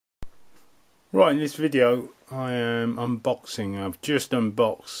Right, in this video I am unboxing. I've just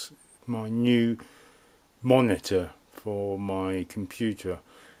unboxed my new monitor for my computer.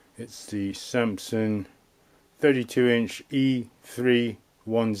 It's the Samsung 32-inch E310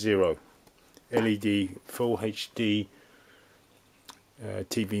 LED Full HD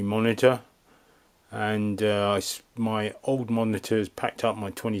TV monitor, and my old monitor has packed up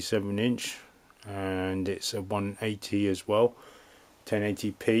my 27-inch, and it's a 180 as well,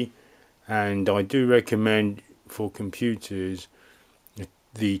 1080p. And I do recommend for computers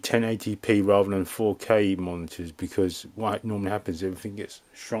the 1080p rather than 4K monitors, because what normally happens, everything gets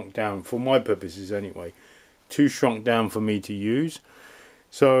shrunk down, for my purposes anyway, too shrunk down for me to use.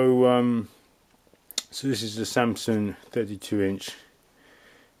 So so this is the Samsung 32-inch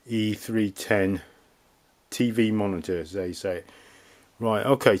E310 TV monitor, as they say. Right,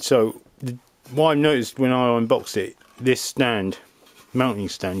 okay, so what I noticed when I unboxed it, this stand, mounting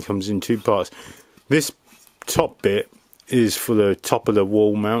stand, comes in two parts. This top bit is for the top of the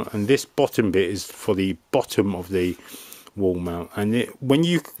wall mount, and this bottom bit is for the bottom of the wall mount. And when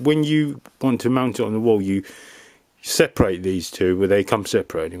you want to mount it on the wall, you separate these two, where they come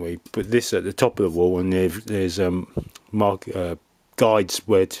separate anyway. Put this at the top of the wall, and there's guides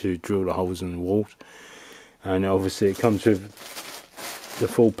where to drill the holes in the walls. And obviously it comes with the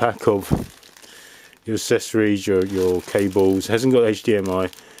full pack of your accessories, your cables. It hasn't got HDMI,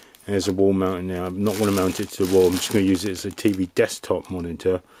 and there's a wall mount in there. I'm not going to mount it to the wall, I'm just going to use it as a TV desktop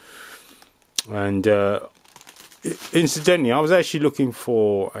monitor. And incidentally, I was actually looking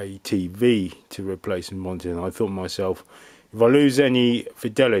for a TV to replace the monitor, and I thought to myself, if I lose any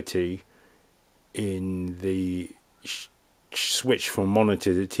fidelity in the switch from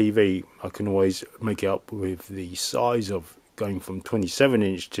monitor to TV, I can always make it up with the size of going from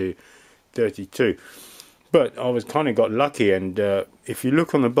 27-inch to 32. But I was kind of got lucky, and if you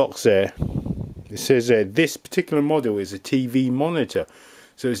look on the box there, it says there this particular model is a TV monitor.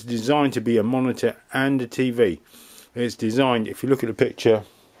 So it's designed to be a monitor and a TV. It's designed, if you look at the picture,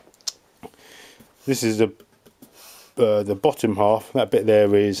 this is the bottom half. That bit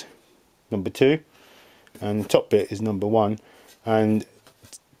there is number 2, and the top bit is number 1. And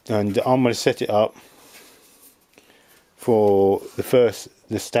I'm going to set it up for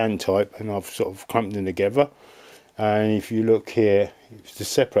the stand type, and I've sort of clamped them together. And if you look here, to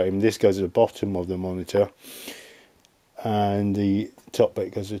separate them, this goes at the bottom of the monitor, and the top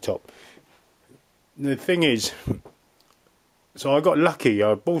bit goes to the top. The thing is, so I got lucky.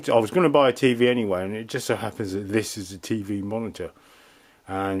 I was going to buy a TV anyway, and it just so happens that this is a TV monitor,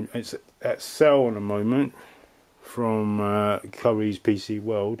 and it's at sale at the moment from Curry's PC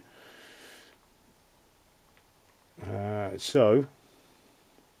World. So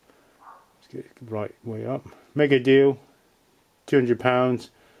let's get it right way up. Mega deal, £200.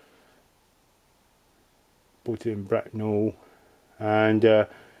 Bought it in Bracknell, and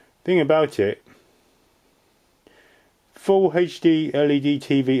thing about it, full HD LED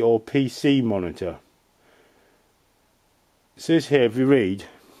TV or PC monitor. It says here, if you read,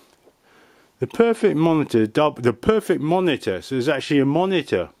 the perfect monitor, so it's actually a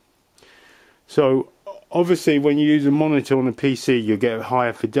monitor. So obviously when you use a monitor on a PC, you get a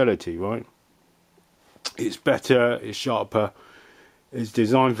higher fidelity, right? It's better, it's sharper, it's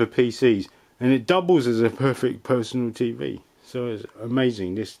designed for PCs, and it doubles as a perfect personal TV. So it's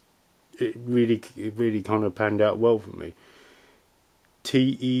amazing. It really kind of panned out well for me.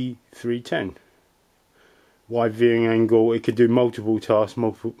 TE310, wide viewing angle. It could do multiple tasks,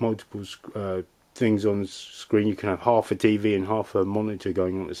 multiple things on the screen. You can have half a TV and half a monitor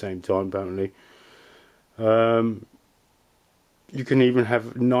going on at the same time, apparently. You can even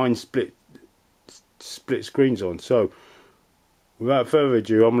have 9 split screens on. So without further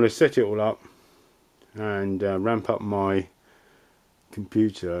ado, I'm going to set it all up and ramp up my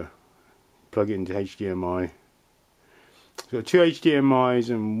computer, plug it into HDMI. So got 2 HDMIs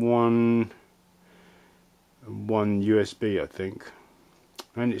and one USB, I think,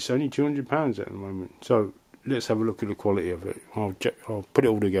 and it's only £200 at the moment. So let's have a look at the quality of it. I'll put it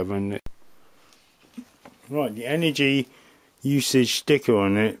all together. And right, the energy usage sticker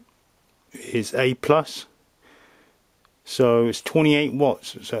on it is A+, so it's 28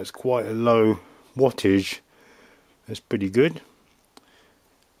 watts, so that's quite a low wattage. That's pretty good.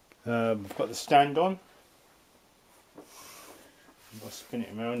 I've got the stand on. I'll spin it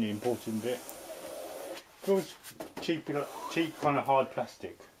around, the important bit. Feels cheap kind of hard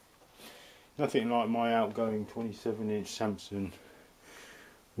plastic. Nothing like my outgoing 27-inch Samsung,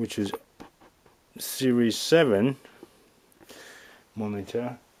 which is Series 7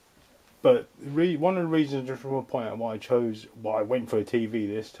 monitor. But one of the reasons, just want to point out why I went for a TV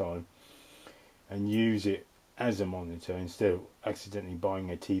this time, and use it as a monitor instead of accidentally buying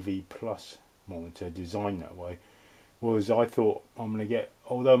a TV Plus monitor designed that way. Was I thought I'm going to get,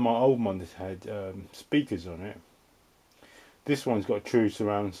 although my old monitor had speakers on it, this one's got true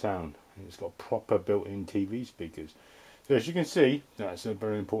surround sound and it's got proper built-in TV speakers. So as you can see, that's a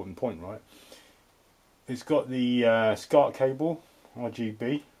very important point, right? It's got the SCART cable,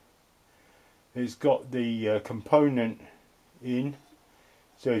 RGB. It's got the component in.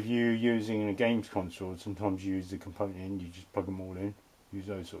 So if you're using a games console, sometimes you use the component in, you just plug them all in, use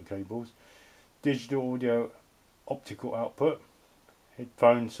those sort of cables. Digital audio optical output,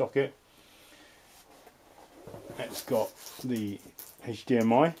 headphone socket. It's got the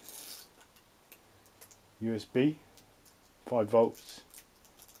HDMI, USB, 5 volts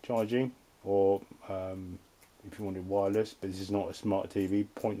charging, or if you wanted wireless, but this is not a smart TV,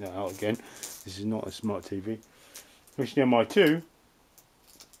 point that out again, this is not a smart TV. HDMI 2,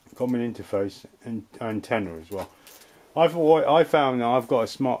 common interface, and antenna as well. I found that I've got a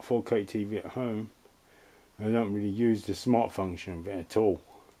smart 4K TV at home. I don't really use the smart function of it at all.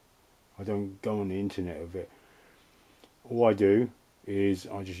 I don't go on the internet with it. All I do is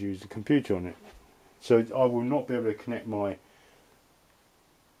I just use the computer on it. So I will not be able to connect my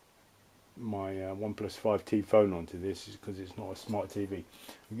OnePlus 5T phone onto this because it's not a smart TV.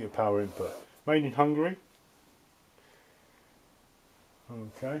 You get a power input. Made in Hungary.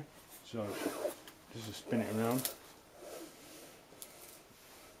 Okay, so just spin it around.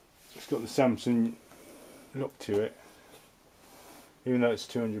 It's got the Samsung look to it, even though it's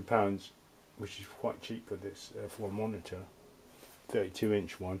 £200, which is quite cheap for this for a monitor,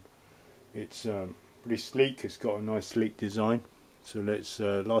 32-inch one. It's pretty sleek. It's got a nice sleek design. So let's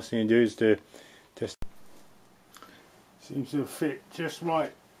last thing to do is to test. Seems to fit just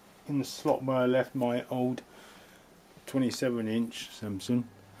right in the slot where I left my old 27-inch Samsung,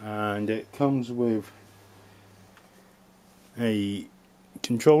 and it comes with a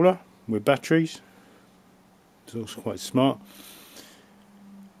controller with batteries. It's also quite smart,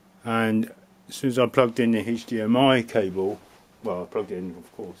 and as soon as I plugged in the HDMI cable, well, I plugged it in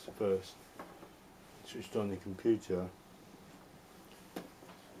of course first, switched on the computer,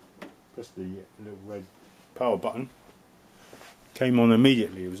 pressed the little red power button, came on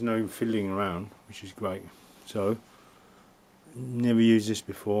immediately. There was no fiddling around, which is great. So never used this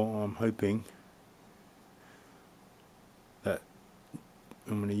before. I'm hoping that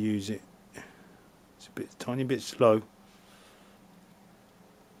I'm going to use it. It's a tiny bit slow.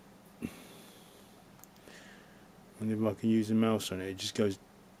 Wonder if I can use the mouse on it. It just goes.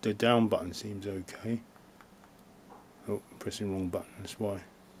 The down button seems okay. Oh, pressing the wrong button. That's why.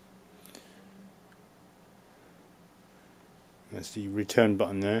 That's the return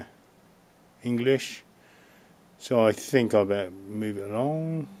button there. English. So I think I better move it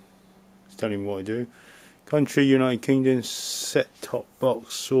along. It's telling me what to do. Country, United Kingdom, set top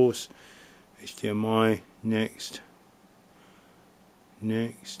box, source, HDMI, next.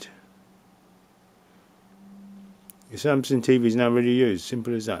 Next. Your Samsung TV is now ready to use.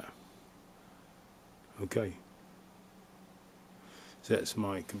 Simple as that. Okay. So that's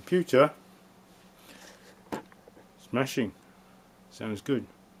my computer. Smashing. Sounds good.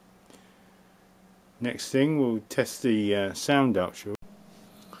 Next thing, we'll test the sound out, shall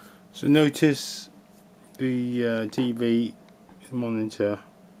we? So notice the TV monitor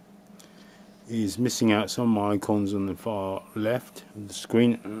is missing out some icons on the far left of the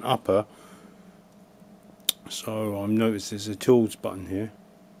screen and upper. So I've noticed there's a tools button here.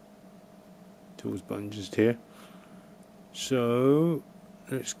 Tools button just here. So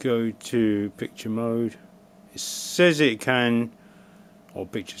let's go to picture mode. It says it can, or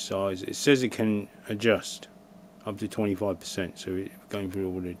picture size, it says it can adjust up to 25%, so it's going through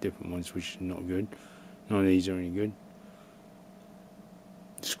all the different ones, which is not good. None of these are any good.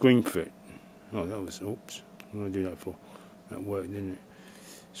 Screen fit. Oh, that was, oops, what did I do that for? That worked, didn't it?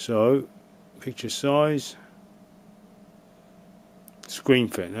 So, picture size, screen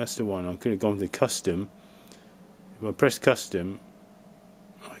fit, that's the one. I could have gone to custom. If I press custom,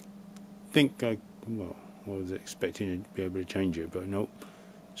 I think I was expecting to be able to change it, but nope.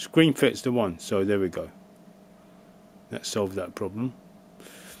 Screen fit's the one, so there we go. That solved that problem.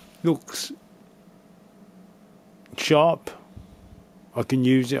 Looks sharp. I can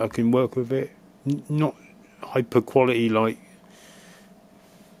use it, I can work with it. Not hyper quality like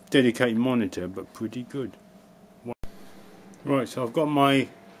dedicated monitor, but pretty good. Right, so I've got my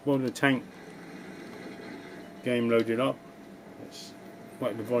World of the Tank game loaded up. Let's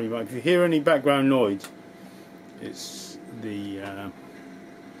whack the volume up. If you hear any background noise, it's the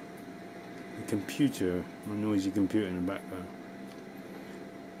computer, my noisy computer in the background.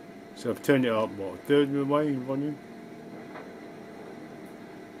 So I've turned it up, what, a third of the way in volume?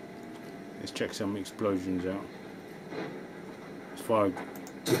 Let's check some explosions out. It's fired.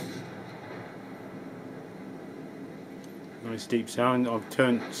 Nice deep sound. I've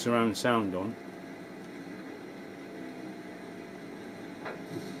turned surround sound on.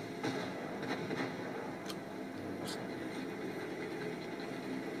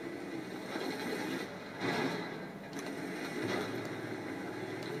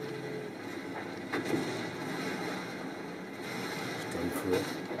 Let's go for it.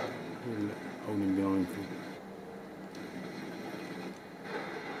 Holding behind for.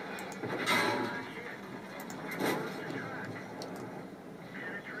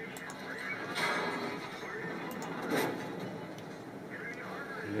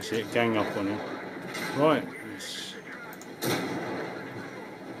 That's it, gang up on him. Right, let's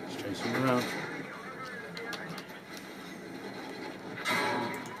chase him around.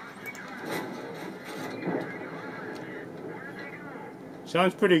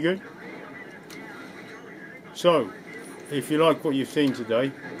 Sounds pretty good. So, if you like what you've seen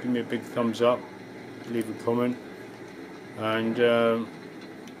today, give me a big thumbs up, leave a comment, and do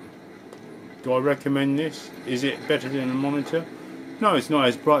I recommend this? Is it better than a monitor? No, it's not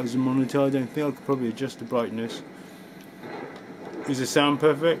as bright as a monitor. I don't think. I could probably adjust the brightness. Is the sound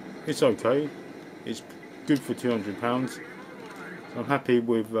perfect? It's okay. It's good for £200. So I'm happy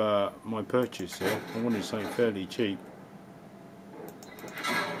with my purchase here. I wanted something fairly cheap.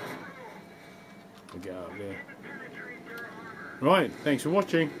 I'll get out of there. Right, thanks for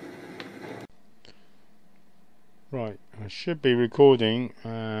watching. Right, I should be recording,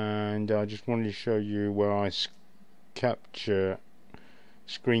 and I just wanted to show you where I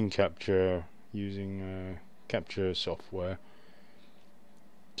screen capture using capture software,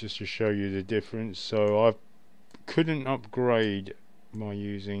 just to show you the difference. So I couldn't upgrade by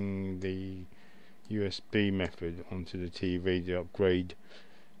using the USB method onto the TV to upgrade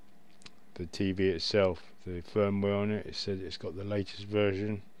the TV itself, the firmware on it. It said it's got the latest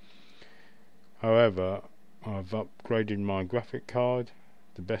version. However, I've upgraded my graphic card to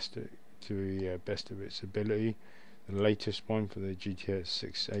the best of its ability, the latest one for the GTX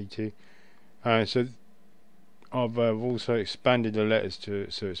 680. So I've also expanded the letters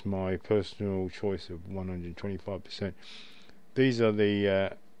so it's my personal choice of 125%. These are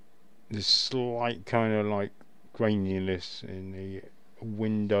the slight kind of like graininess in the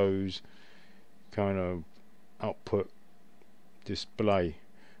Windows kind of output display.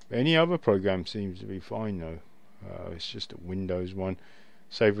 But any other program seems to be fine though. It's just a Windows one.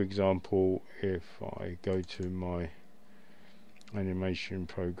 Say for example, if I go to my animation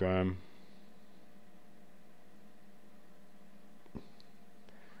program,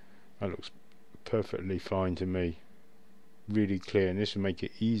 that looks perfectly fine to me, really clear, and this will make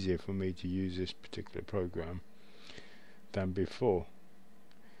it easier for me to use this particular program than before.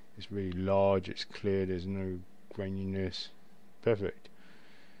 It's really large, it's clear, there's no graininess, perfect.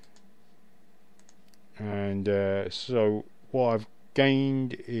 And so what I've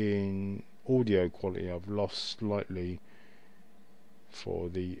gained in audio quality, I've lost slightly for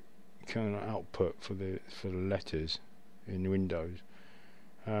the kind of output for the letters in Windows.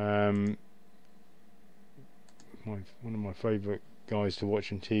 One of my favourite guys to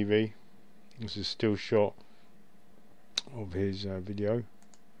watch on TV. This is a still shot of his video.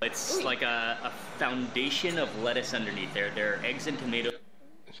 It's like a foundation of lettuce underneath there. There are eggs and tomatoes.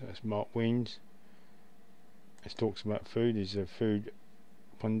 So that's Mark Wiens. It talks about food. He's a food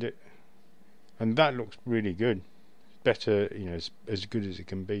pundit, and that looks really good. Better, you know, as good as it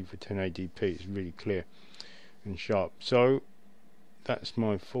can be for 1080p. It's really clear and sharp. So that's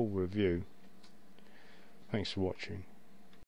my full review. Thanks for watching.